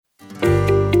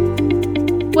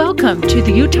Welcome to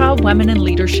the Utah Women in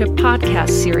Leadership podcast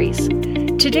series.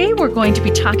 Today we're going to be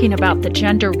talking about the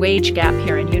gender wage gap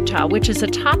here in Utah, which is a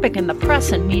topic in the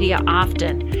press and media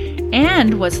often,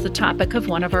 and was the topic of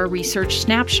one of our research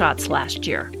snapshots last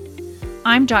year.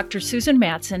 I'm Dr. Susan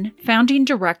Madsen, founding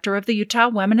director of the Utah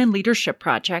Women in Leadership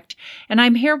Project, and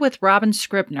I'm here with Robin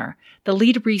Scribner, the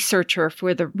lead researcher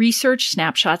for the Research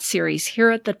Snapshot series here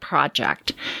at the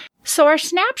project. So our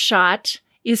snapshot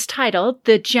is titled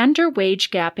The Gender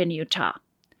Wage Gap in Utah.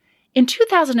 In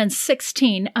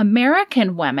 2016,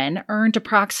 American women earned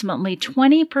approximately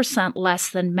 20% less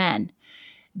than men.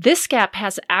 This gap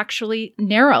has actually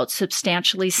narrowed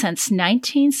substantially since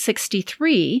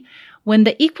 1963, when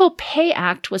the Equal Pay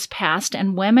Act was passed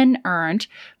and women earned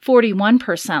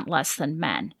 41% less than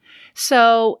men.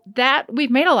 So that we've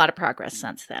made a lot of progress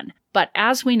since then. But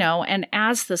as we know, and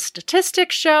as the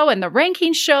statistics show and the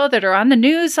rankings show that are on the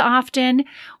news often,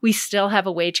 we still have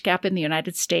a wage gap in the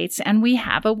United States and we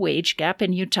have a wage gap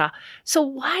in Utah. So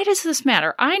why does this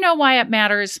matter? I know why it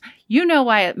matters. You know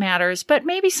why it matters, but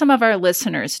maybe some of our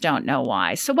listeners don't know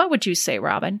why. So what would you say,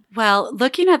 Robin? Well,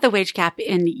 looking at the wage gap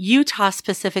in Utah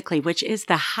specifically, which is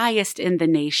the highest in the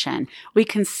nation, we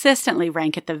consistently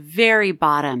rank at the very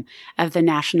bottom of the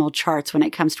national charts when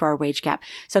it comes to our wage gap.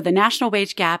 So the national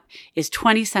wage gap is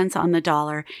 20 cents on the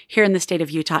dollar. Here in the state of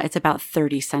Utah, it's about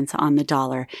 30 cents on the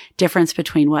dollar, difference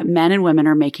between what men and women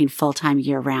are making full-time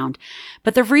year-round.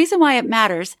 But the reason why it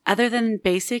matters, other than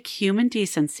basic human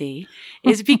decency,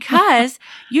 is because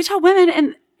Utah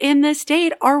women in the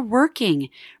state are working,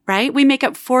 right? We make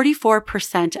up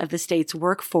 44% of the state's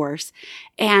workforce.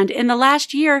 And in the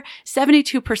last year,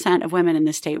 72% of women in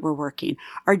the state were working.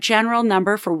 Our general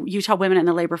number for Utah women in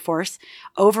the labor force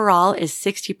overall is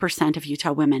 60% of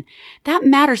Utah women. That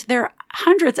matters. There are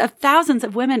hundreds of thousands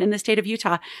of women in the state of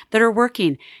Utah that are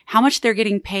working. How much they're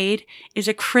getting paid is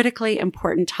a critically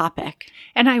important topic.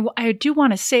 And I do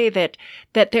want to say that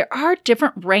there are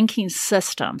different ranking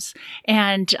systems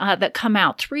and that come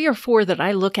out, 3 or 4 that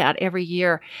I look at every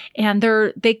year. And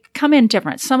they come in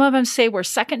different. Some of them say we're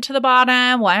second to the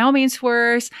bottom. Wyoming's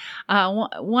worse.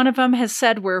 One of them has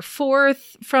said we're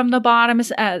 4th from the bottom.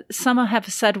 Some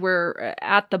have said we're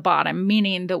at the bottom,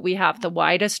 meaning that we have the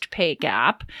widest pay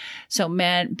gap. So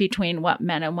between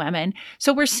men and women.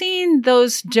 So we're seeing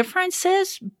those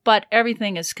differences, but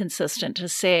everything is consistent to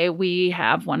say we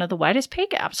have one of the widest pay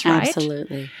gaps, right?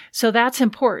 Absolutely. So that's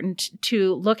important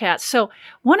to look at. So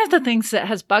one of the things that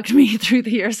has bugged me through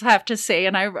the years, I have to say,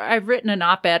 and I've written an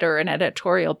op-ed or an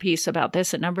editorial piece about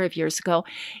this a number of years ago,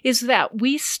 is that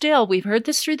we've heard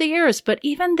this through the years, but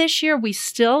even this year, we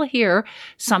still hear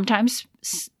sometimes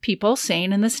people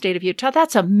saying in the state of Utah,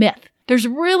 that's a myth. There's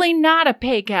really not a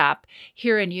pay gap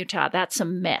here in Utah. That's a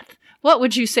myth. What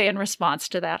would you say in response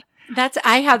to that?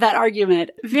 I have that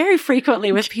argument very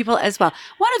frequently with people as well.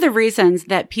 One of the reasons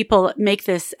that people make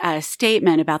this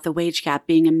statement about the wage gap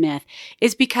being a myth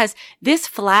is because this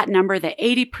flat number, the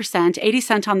 80%, 80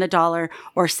 cents on the dollar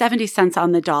or 70 cents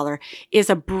on the dollar, is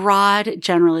a broad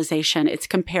generalization. It's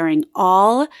comparing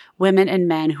all women and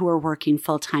men who are working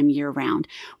full-time year-round.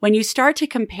 When you start to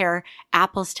compare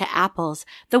apples to apples,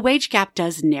 the wage gap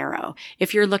does narrow.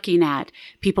 If you're looking at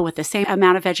people with the same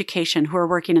amount of education who are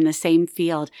working in the same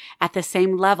field at the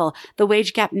same level, the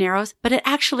wage gap narrows, but it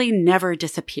actually never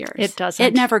disappears. It doesn't.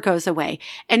 It never goes away.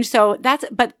 And so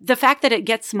but the fact that it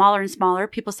gets smaller and smaller,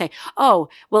 people say, oh,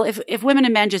 well, if women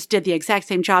and men just did the exact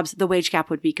same jobs, the wage gap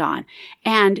would be gone.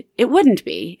 And it wouldn't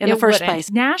be in the first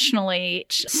place. Nationally,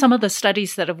 some of the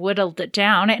studies that have whittled it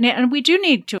down, and we do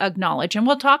need to acknowledge, and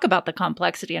we'll talk about the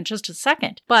complexity in just a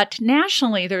second, but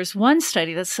nationally, there's one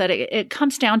study that said it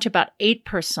comes down to about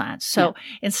 8%. So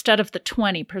instead of the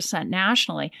 20%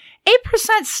 nationally,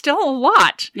 8% is still a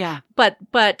lot. Yeah.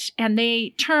 And they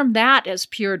term that as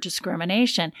pure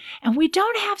discrimination. And we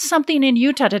don't have something in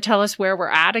Utah to tell us where we're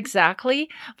at exactly.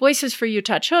 Voices for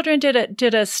Utah Children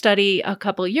did a study a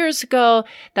couple of years ago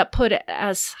that put it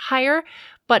as higher.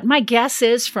 But my guess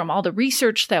is, from all the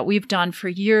research that we've done for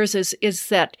years, is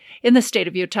that in the state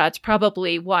of Utah, it's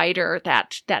probably wider,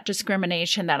 that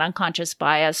discrimination, that unconscious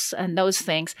bias, and those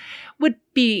things would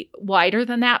be wider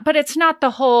than that. But it's not the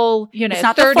whole, it's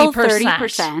not 30%. The full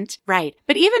 30%. Right.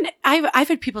 But even, I've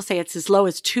had people say it's as low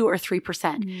as 2 or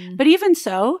 3%. But even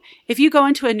so, if you go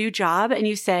into a new job and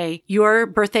you say your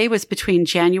birthday was between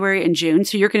January and June,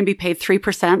 so you're going to be paid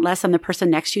 3% less than the person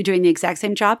next to you doing the exact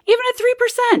same job, even at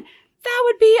 3%, that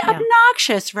would be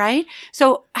obnoxious, right?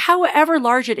 So however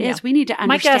large it is, we need to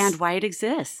understand why it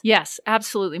exists. Yes,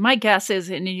 absolutely. My guess is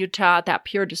in Utah, that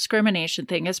pure discrimination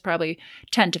thing is probably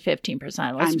 10 to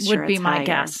 15%. Would be my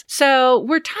guess. So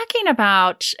we're talking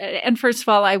about, and first of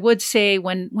all, I would say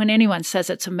when anyone says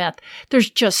it's a myth, there's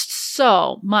just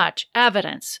so much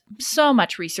evidence, so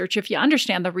much research. If you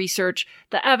understand the research,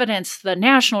 the evidence, the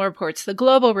national reports, the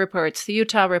global reports, the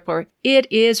Utah report,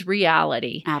 it is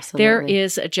reality. Absolutely. There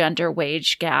is a gender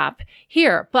wage gap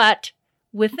here. But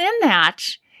within that,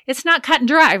 it's not cut and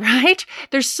dry, right?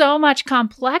 There's so much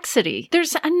complexity.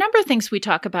 There's a number of things we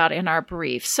talk about in our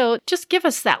brief. So just give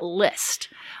us that list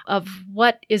of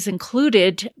what is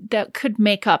included that could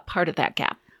make up part of that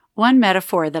gap. One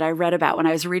metaphor that I read about when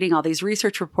I was reading all these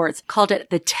research reports called it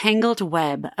the tangled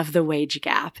web of the wage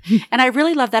gap. And I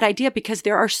really love that idea because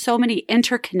there are so many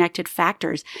interconnected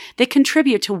factors that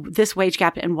contribute to this wage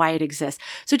gap and why it exists.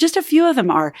 So just a few of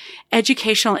them are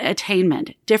educational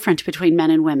attainment, different between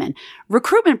men and women,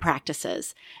 recruitment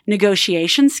practices,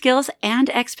 negotiation skills and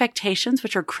expectations,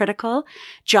 which are critical,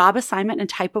 job assignment and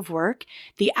type of work,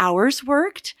 the hours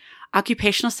worked,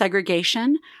 occupational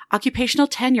segregation, occupational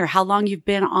tenure, how long you've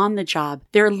been on the job.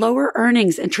 There are lower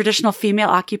earnings in traditional female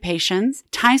occupations.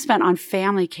 Time spent on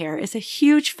family care is a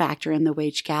huge factor in the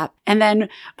wage gap. And then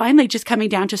finally, just coming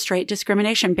down to straight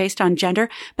discrimination based on gender,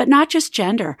 but not just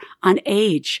gender, on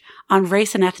age, on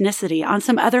race and ethnicity, on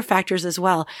some other factors as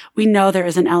well. We know there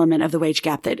is an element of the wage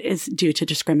gap that is due to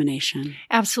discrimination.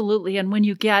 Absolutely. And when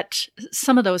you get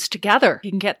some of those together,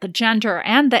 you can get the gender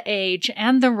and the age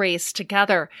and the race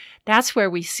together. That's where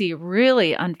we see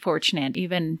really unfortunate,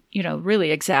 even,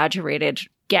 really exaggerated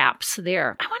gaps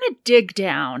there. I want to dig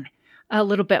down a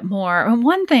little bit more. And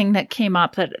one thing that came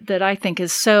up that I think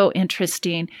is so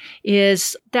interesting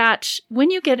is that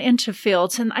when you get into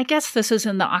fields, and I guess this is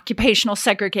in the occupational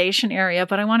segregation area,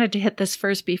 but I wanted to hit this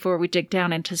first before we dig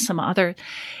down into some other,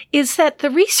 is that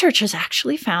the research has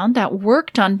actually found that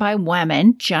work done by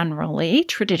women generally,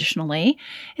 traditionally,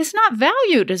 is not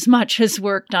valued as much as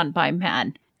work done by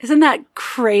men. Isn't that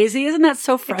crazy? Isn't that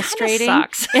so frustrating? It kind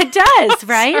of sucks. It does,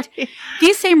 right?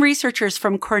 These same researchers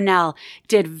from Cornell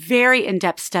did very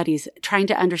in-depth studies trying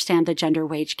to understand the gender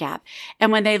wage gap.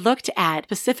 And when they looked at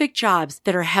specific jobs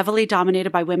that are heavily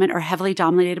dominated by women or heavily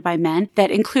dominated by men, that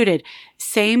included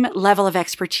same level of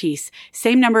expertise,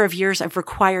 same number of years of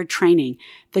required training,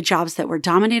 the jobs that were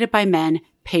dominated by men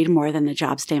paid more than the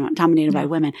jobs dominated by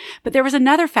women. But there was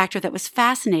another factor that was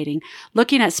fascinating,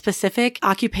 looking at specific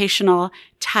occupational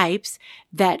types,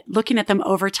 that looking at them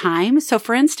over time. So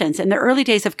for instance, in the early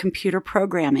days of computer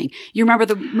programming, you remember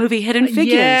the movie Hidden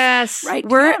Figures? Yes. Right?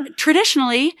 We're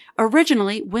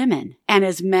originally women. And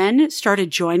as men started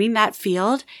joining that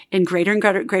field in greater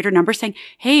and greater numbers, saying,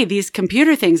 hey, these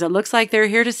computer things, it looks like they're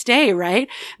here to stay, right?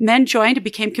 Men joined and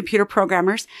became computer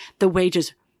programmers. The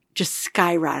wages just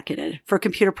skyrocketed for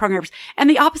computer programmers. And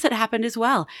the opposite happened as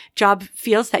well. Job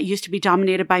fields that used to be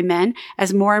dominated by men,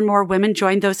 as more and more women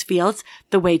joined those fields,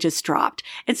 the wages dropped.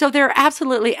 And so there are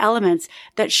absolutely elements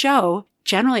that show,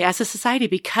 generally as a society,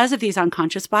 because of these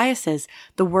unconscious biases,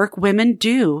 the work women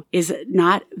do is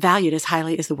not valued as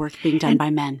highly as the work being done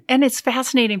by men. And it's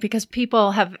fascinating because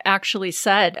people have actually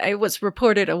said, it was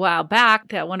reported a while back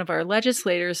that one of our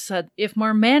legislators said, if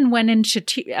more men went into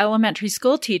elementary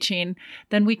school teaching,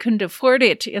 then we couldn't afford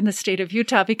it in the state of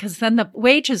Utah because then the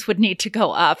wages would need to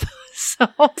go up. So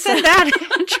isn't that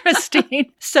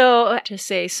interesting? So to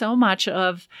say so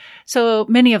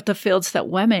many of the fields that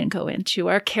women go into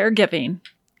are caregiving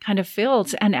kind of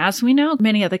fields. And as we know,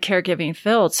 many of the caregiving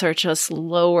fields are just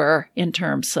lower in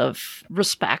terms of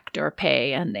respect or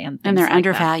pay and they're like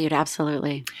undervalued. That.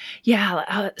 Absolutely.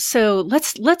 Yeah. So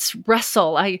let's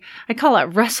wrestle. I call it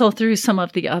wrestle through some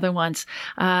of the other ones.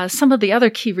 Some of the other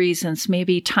key reasons,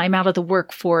 maybe time out of the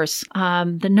workforce,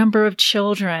 the number of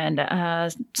children,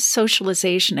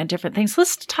 socialization and different things.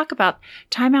 Let's talk about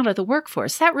time out of the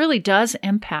workforce. That really does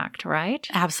impact, right?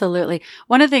 Absolutely.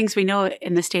 One of the things we know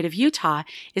in the state of Utah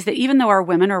is that even though our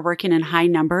women are working in high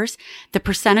numbers, the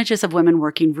percentages of women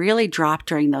working really drop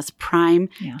during those prime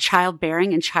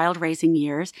childbearing and child raising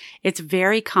years. It's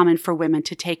very common for women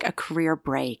to take a career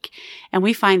break. And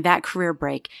we find that career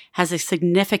break has a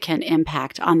significant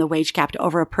impact on the wage gap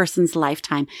over a person's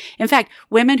lifetime. In fact,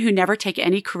 women who never take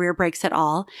any career breaks at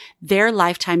all, their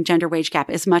lifetime gender wage gap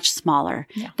is much smaller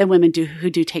than women who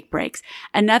do take breaks.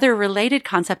 Another related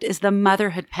concept is the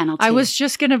motherhood penalty. I was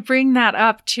just going to bring that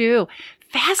up too.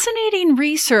 fascinating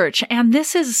research. And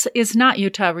this is not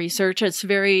Utah research.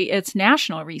 It's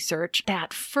national research.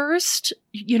 That first,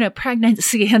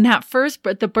 pregnancy and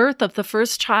the birth of the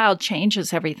first child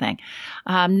changes everything.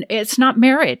 It's not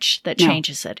marriage that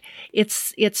changes it.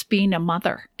 It's being a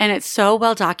mother. And it's so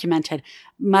well documented.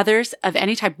 Mothers of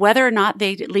any type, whether or not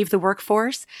they leave the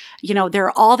workforce, there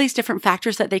are all these different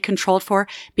factors that they controlled for.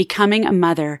 Becoming a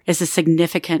mother is a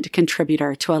significant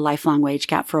contributor to a lifelong wage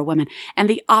gap for a woman. And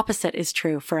the opposite is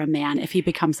true for a man if he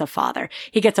becomes a father.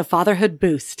 He gets a fatherhood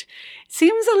boost.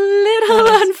 Seems a little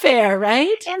unfair,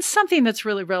 right? And something that's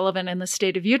really relevant in the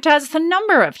state of Utah is the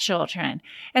number of children.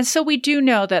 And so we do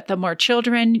know that the more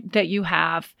children that you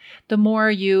have, the more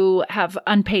you have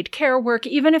unpaid care work,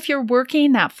 even if you're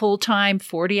working that full-time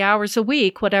 40 hours a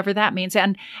week, whatever that means.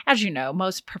 And as you know,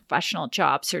 most professional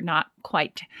jobs are not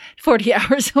quite 40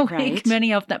 hours a week, right.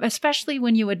 Many of them, especially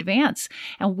when you advance.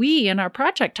 And we in our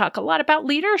project talk a lot about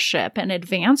leadership and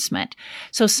advancement.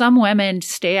 So some women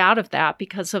stay out of that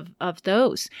because of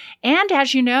those. And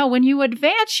as you know, when you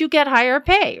advance, you get higher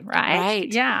pay, right?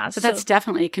 Right. Yeah. So that's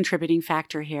definitely a contributing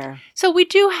factor here. So we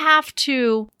do have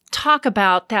to talk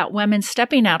about that women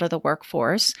stepping out of the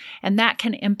workforce, and that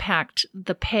can impact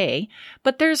the pay.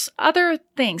 But there's other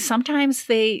things. Sometimes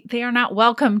they are not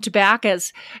welcomed back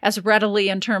as readily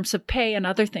in terms of pay and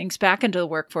other things back into the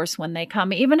workforce when they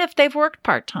come, even if they've worked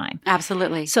part-time.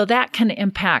 Absolutely. So that can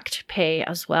impact pay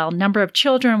as well. Number of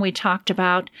children we talked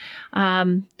about.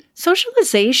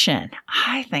 Socialization.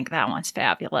 I think that one's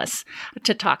fabulous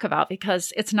to talk about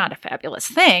because it's not a fabulous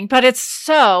thing, but it's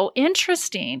so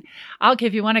interesting. I'll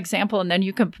give you one example and then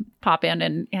you can pop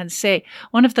in and say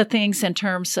one of the things in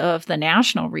terms of the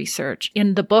national research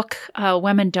in the book,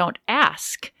 Women Don't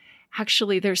Ask.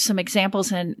 Actually, there's some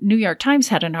examples, and New York Times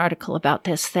had an article about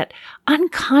this, that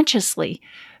unconsciously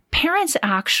parents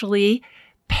actually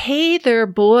pay their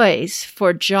boys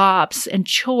for jobs and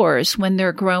chores when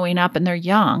they're growing up and they're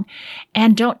young,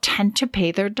 and don't tend to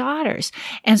pay their daughters.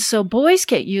 And so boys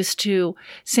get used to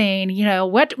saying,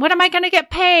 what am I going to get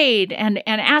paid? And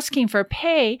asking for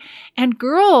pay. And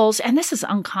girls, and this is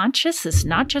unconscious, it's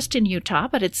not just in Utah,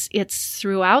 but it's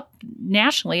throughout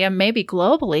nationally and maybe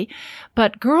globally,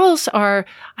 but girls are,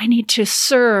 I need to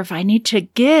serve, I need to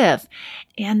give.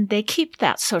 And they keep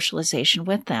that socialization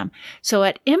with them. So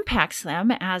it impacts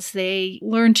them as they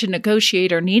learn to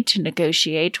negotiate or need to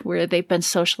negotiate where they've been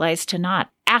socialized to not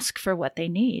ask for what they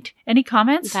need. Any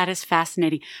comments? That is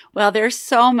fascinating. Well, there's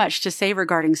so much to say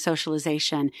regarding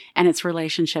socialization and its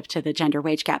relationship to the gender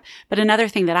wage gap. But another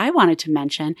thing that I wanted to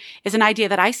mention is an idea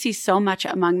that I see so much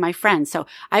among my friends. So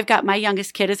I've got my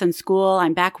youngest kid is in school.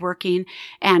 I'm back working.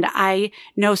 And I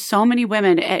know so many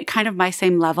women at kind of my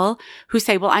same level who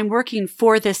say, well, I'm working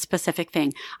for this specific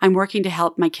thing. I'm working to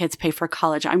help my kids pay for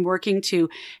college. I'm working to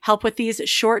help with these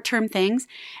short-term things.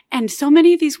 And so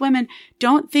many of these women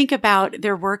don't think about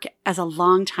their work as a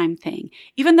long-time thing.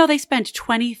 Even though they spent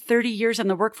 20, 30 years in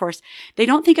the workforce, they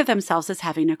don't think of themselves as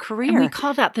having a career. And we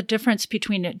call that the difference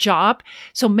between a job.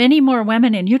 So many more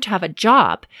women in Utah have a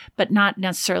job, but not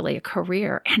necessarily a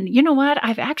career. And you know what?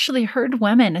 I've actually heard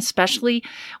women, especially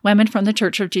women from the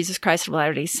Church of Jesus Christ of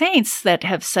Latter-day Saints, that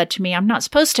have said to me, I'm not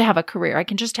supposed to have a career. I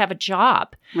can just have a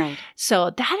job. Right. So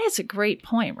that is a great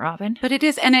point, Robin. But it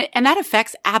is, and that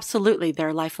affects absolutely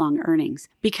their lifelong earnings.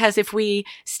 Because if we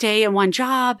stay in one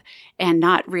job and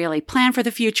not really plan for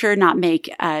the future, not make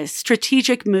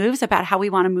strategic moves about how we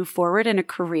want to move forward in a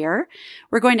career,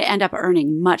 we're going to end up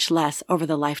earning much less over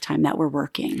the lifetime that we're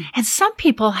working. And some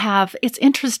people have, it's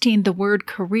interesting, the word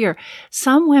career.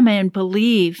 Some women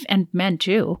believe, and men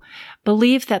too,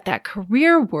 believe that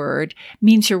career word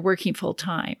means you're working full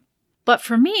time. But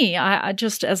for me, I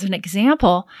just as an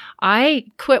example, I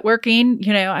quit working,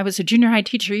 I was a junior high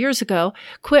teacher years ago,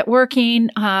 quit working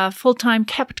full-time,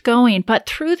 kept going. But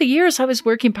through the years, I was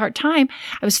working part-time.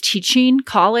 I was teaching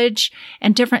college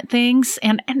and different things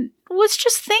and was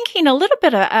just thinking a little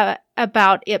bit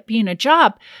about it being a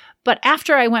job. But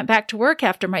after I went back to work,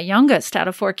 after my youngest out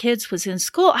of 4 kids was in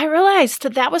school, I realized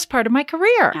that was part of my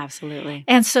career. Absolutely.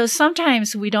 And so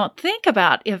sometimes we don't think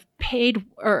about if paid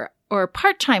or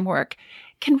part-time work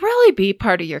can really be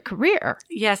part of your career.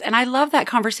 Yes. And I love that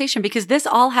conversation because this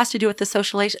all has to do with the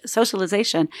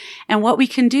socialization and what we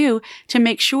can do to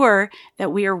make sure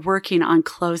that we are working on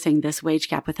closing this wage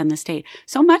gap within the state.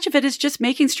 So much of it is just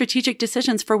making strategic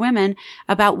decisions for women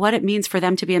about what it means for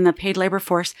them to be in the paid labor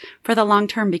force for the long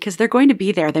term because they're going to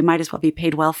be there. They might as well be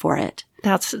paid well for it.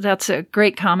 That's a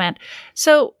great comment.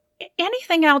 So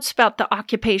anything else about the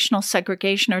occupational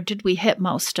segregation, or did we hit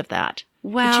most of that?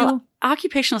 Well,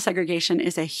 occupational segregation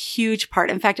is a huge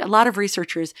part. In fact, a lot of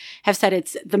researchers have said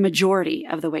it's the majority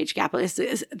of the wage gap.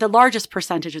 Is the largest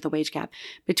percentage of the wage gap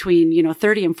between,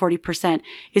 30 and 40%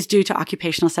 is due to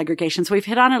occupational segregation. So we've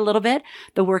hit on it a little bit,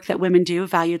 the work that women do,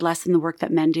 valued less than the work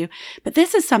that men do. But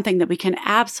this is something that we can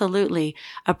absolutely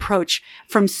approach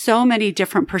from so many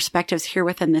different perspectives here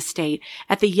within the state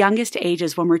at the youngest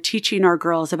ages when we're teaching our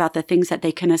girls about the things that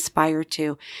they can aspire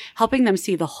to, helping them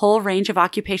see the whole range of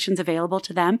occupations available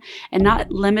to them and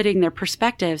not limiting their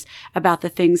perspectives about the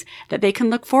things that they can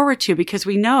look forward to, because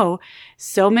we know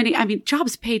so many,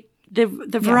 jobs pay, the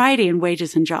variety in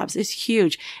wages and jobs is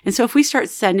huge. And so if we start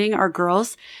sending our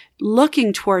girls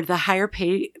looking toward the higher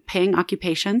paying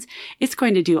occupations, it's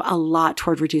going to do a lot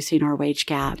toward reducing our wage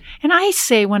gap. And I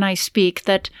say when I speak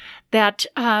that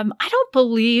I don't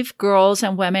believe girls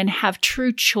and women have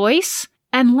true choice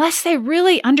unless they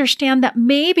really understand that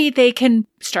maybe they can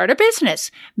start a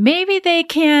business. Maybe they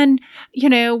can,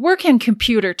 work in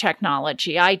computer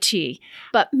technology, IT.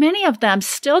 But many of them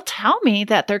still tell me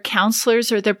that their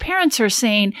counselors or their parents are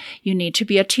saying, you need to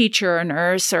be a teacher, a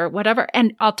nurse, or whatever.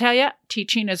 And I'll tell you,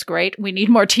 teaching is great. We need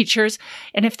more teachers.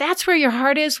 And if that's where your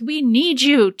heart is, we need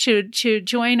you to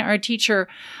join our teacher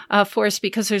force,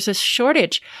 because there's a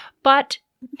shortage. But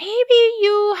maybe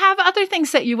you have other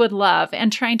things that you would love,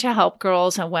 and trying to help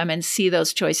girls and women see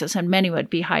those choices, and many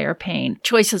would be higher paying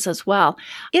choices as well.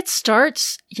 It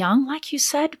starts young, like you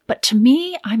said, but to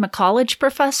me, I'm a college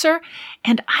professor,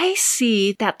 and I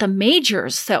see that the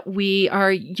majors that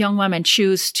our young women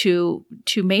choose to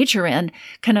major in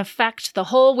can affect the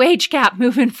whole wage gap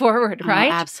moving forward,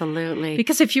 right? Oh, absolutely.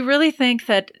 Because if you really think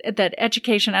that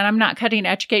education, and I'm not cutting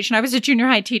education, I was a junior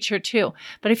high teacher too,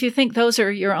 but if you think those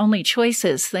are your only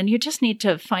choices, then you just need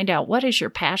to find out what is your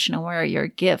passion and where are your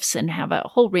gifts, and have a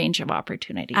whole range of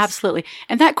opportunities. Absolutely.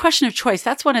 And that question of choice,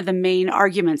 that's one of the main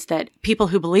arguments that people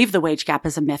who believe the wage gap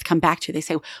is a myth come back to. They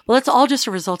say, well, it's all just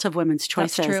a result of women's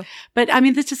choices. That's true. But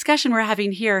this discussion we're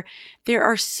having here, there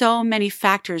are so many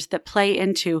factors that play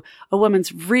into a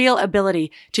woman's real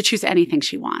ability to choose anything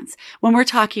she wants. When we're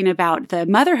talking about the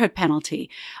motherhood penalty,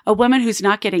 a woman who's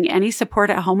not getting any support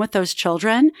at home with those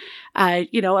children,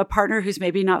 a partner who's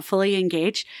maybe not fully engaged,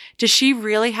 does she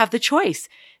really have the choice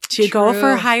to go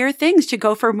for higher things, to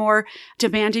go for more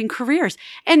demanding careers?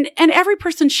 And every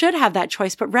person should have that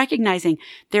choice, but recognizing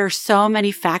there are so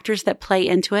many factors that play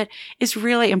into it is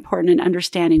really important in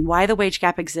understanding why the wage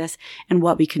gap exists and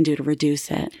what we can do to reduce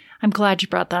it. I'm glad you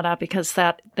brought that up, because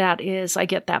that is, I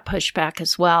get that pushback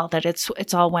as well, that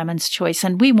it's all women's choice.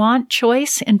 And we want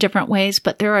choice in different ways,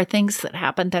 but there are things that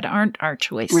happen that aren't our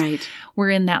choice. Right. We're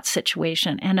in that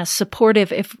situation. And a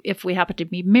supportive, if we happen to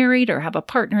be married or have a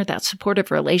partner, that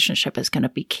supportive relationship is going to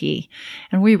be key.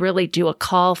 And we really do a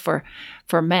call for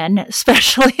men,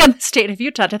 especially in the state of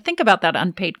Utah, to think about that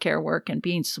unpaid care work and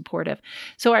being supportive.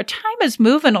 So our time is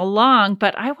moving along,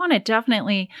 but I want to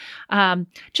definitely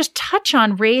just touch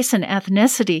on race and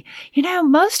ethnicity.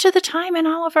 Most of the time in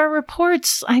all of our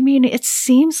reports, it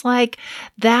seems like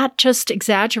that just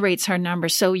exaggerates our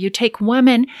numbers. So you take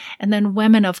women and then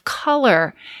women of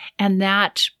color, and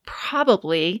that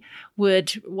probably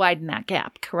would widen that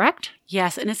gap, correct?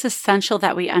 Yes, and it's essential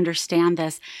that we understand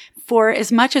this. For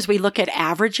as much as we look at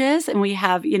averages, and we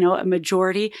have, a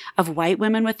majority of white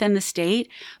women within the state,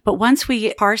 but once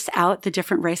we parse out the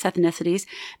different race ethnicities,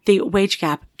 the wage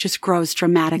gap just grows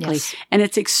dramatically. Yes. And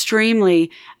it's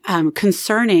extremely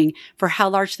concerning for how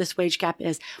large this wage gap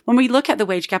is. When we look at the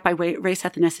wage gap by race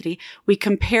ethnicity, we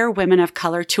compare women of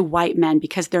color to white men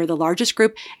because they're the largest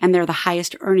group and they're the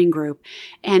highest earning group.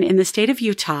 And in the state of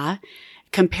Utah,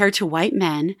 compared to white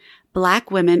men,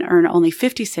 Black women earn only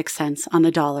 56 cents on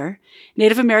the dollar.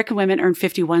 Native American women earn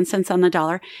 51 cents on the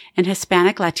dollar, and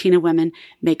Hispanic Latina women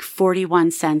make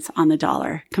 41 cents on the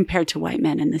dollar compared to white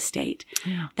men in the state.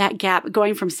 Yeah. That gap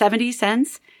going from 70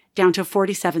 cents down to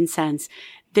 47 cents.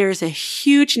 There's a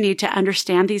huge need to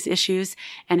understand these issues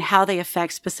and how they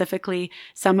affect specifically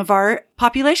some of our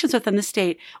populations within the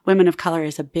state. Women of color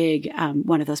is a big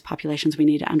one of those populations we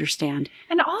need to understand.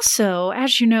 And also,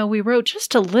 as you know, we wrote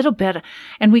just a little bit,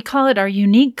 and we call it our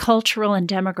unique cultural and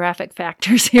demographic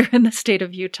factors here in the state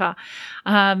of Utah,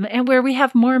 and where we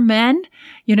have more men,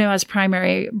 as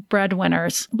primary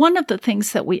breadwinners. One of the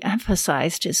things that we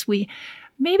emphasized is we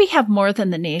maybe have more than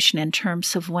the nation in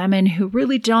terms of women who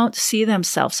really don't see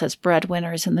themselves as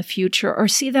breadwinners in the future, or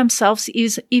see themselves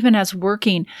even as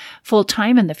working full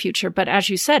time in the future. But as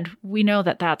you said, we know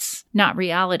that that's not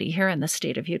reality here in the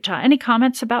state of Utah. Any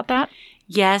comments about that?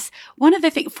 Yes. One of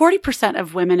the things, 40%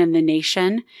 of women in the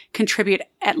nation contribute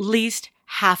at least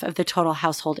half of the total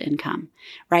household income,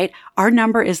 right? Our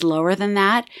number is lower than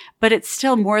that, but it's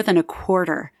still more than a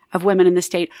quarter of women in the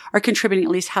state are contributing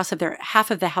at least half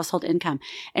of the household income.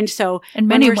 And so, and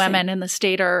many women in the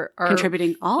state are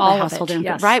contributing all the household income,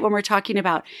 yes. right? When we're talking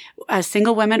about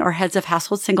single women or heads of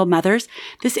households, single mothers,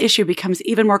 this issue becomes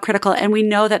even more critical. And we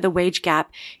know that the wage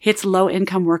gap hits low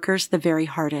income workers the very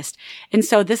hardest. And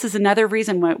so this is another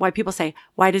reason why people say,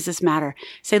 why does this matter?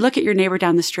 Say, look at your neighbor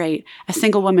down the street, a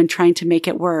single woman trying to make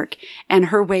it work, and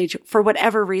her wage, for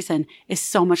whatever reason, is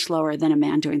so much lower than a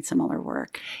man doing similar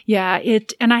work. Yeah,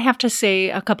 and I have to say,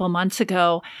 a couple months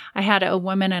ago, I had a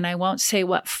woman, and I won't say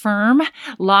what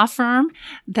law firm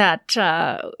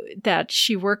that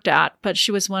she worked at, but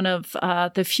she was one of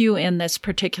the few in this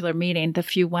particular meeting, the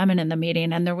few women in the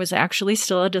meeting, and there was actually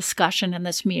still a discussion in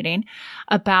this meeting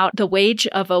about the wage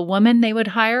of a woman they would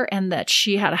hire, and that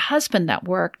she had a husband that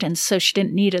worked, and so she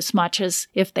didn't need as much as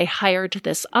if they hired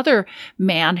this other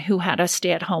man who had a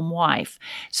stay-at-home wife.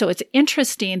 So it's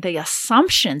interesting the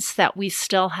assumptions that we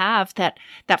still have that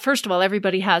first of all,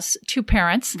 everybody has two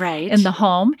parents in the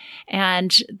home,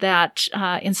 and that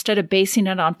instead of basing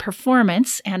it on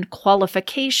performance and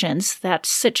qualifications, that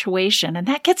situation, and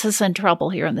that gets us in trouble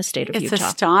here in the state of Utah. It's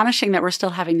astonishing that we're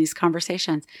still having these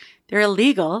conversations. They're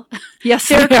illegal. Yes,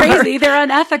 they're crazy. They're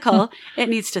unethical. It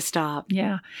needs to stop.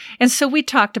 Yeah. And so we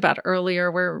talked about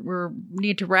earlier, we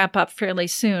need to wrap up fairly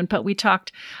soon, but we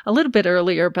talked a little bit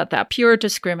earlier about that pure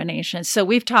discrimination. So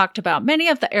we've talked about many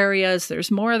of the areas.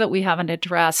 There's more that we haven't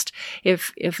addressed.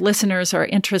 If listeners are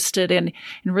interested in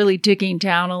really digging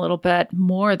down a little bit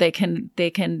more, they can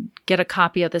get a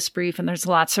copy of this brief, and there's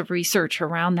lots of research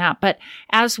around that. But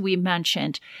as we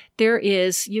mentioned,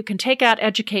 you can take out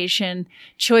education,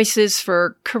 choices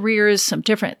for careers, some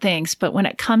different things, but when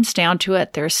it comes down to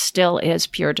it, there still is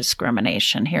pure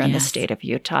discrimination here in the state of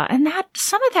Utah. And that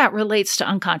some of that relates to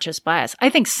unconscious bias. I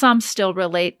think some still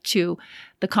relate to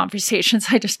the conversations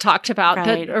I just talked about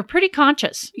that are pretty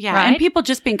conscious. Yeah, right? And people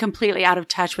just being completely out of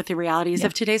touch with the realities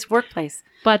of today's workplace.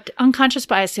 But unconscious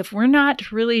bias, if we're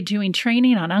not really doing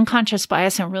training on unconscious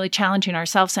bias and really challenging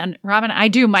ourselves, and Robin, I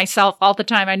do myself all the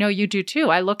time. I know you do too.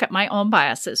 I look at my own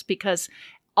biases because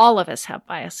all of us have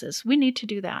biases. We need to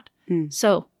do that.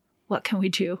 So what can we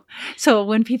do? So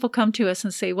when people come to us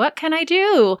and say, what can I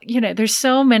do? There's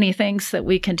so many things that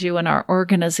we can do in our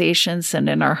organizations and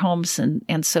in our homes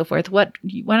and so forth. Why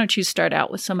don't you start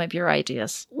out with some of your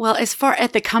ideas? Well, as far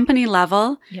at the company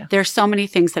level, there's so many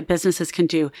things that businesses can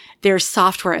do. There's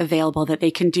software available that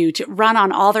they can do to run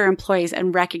on all their employees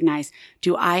and recognize,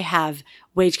 do I have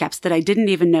wage gaps that I didn't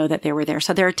even know that they were there?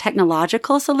 So there are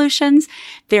technological solutions.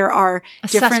 There are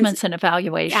assessments and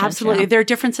evaluations. Absolutely. Yeah. There are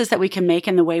differences that we can make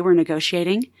in the way we're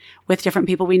negotiating with different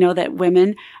people. We know that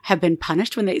women have been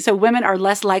punished so women are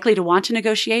less likely to want to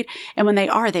negotiate. And when they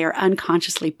are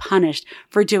unconsciously punished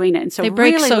for doing it. And so they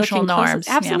break really social norms.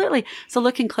 Absolutely. Yeah. So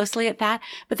looking closely at that.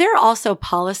 But there are also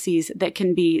policies that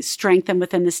can be strengthened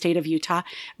within the state of Utah.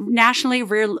 Nationally,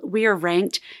 we are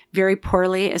ranked very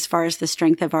poorly as far as the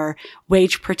strength of our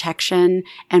wage protection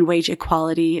and wage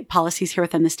equality policies here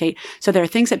within the state. So there are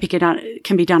things that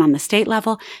can be done on the state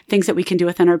level, things that we can do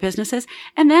within our businesses,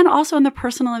 and then also on the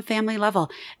personal and family level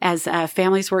as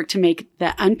families work to make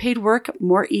the unpaid work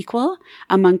more equal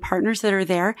among partners that are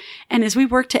there. And as we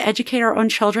work to educate our own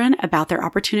children about their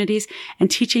opportunities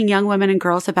and teaching young women and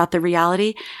girls about the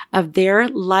reality of their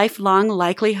lifelong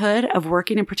likelihood of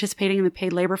working and participating in the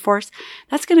paid labor force,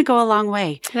 that's going to go a long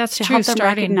way. That's to true. Help them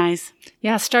recognize.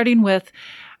 Yeah, starting with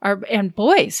and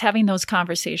boys, having those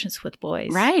conversations with boys.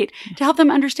 Right. To help them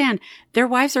understand their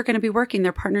wives are going to be working,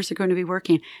 their partners are going to be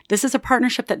working. This is a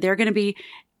partnership that they're going to be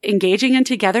engaging in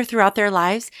together throughout their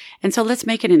lives. And so let's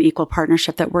make it an equal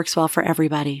partnership that works well for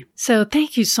everybody. So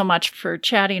thank you so much for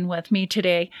chatting with me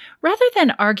today. Rather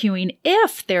than arguing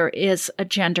if there is a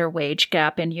gender wage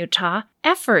gap in Utah,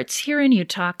 efforts here in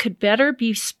Utah could better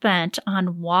be spent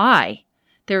on why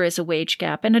there is a wage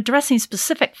gap and addressing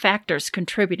specific factors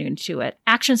contributing to it.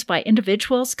 Actions by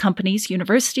individuals, companies,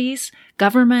 universities,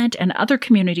 government, and other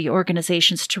community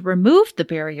organizations to remove the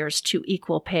barriers to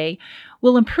equal pay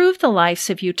will improve the lives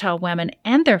of Utah women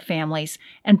and their families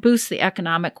and boost the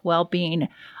economic well-being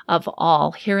of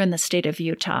all here in the state of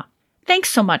Utah. Thanks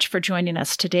so much for joining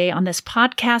us today on this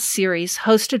podcast series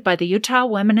hosted by the Utah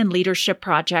Women in Leadership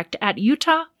Project at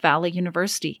Utah Valley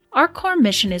University. Our core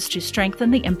mission is to strengthen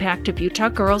the impact of Utah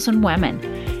girls and women.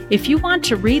 If you want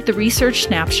to read the research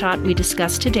snapshot we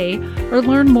discussed today or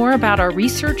learn more about our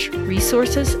research,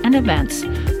 resources, and events,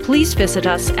 please visit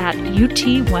us at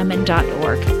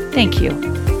utwomen.org. Thank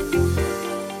you.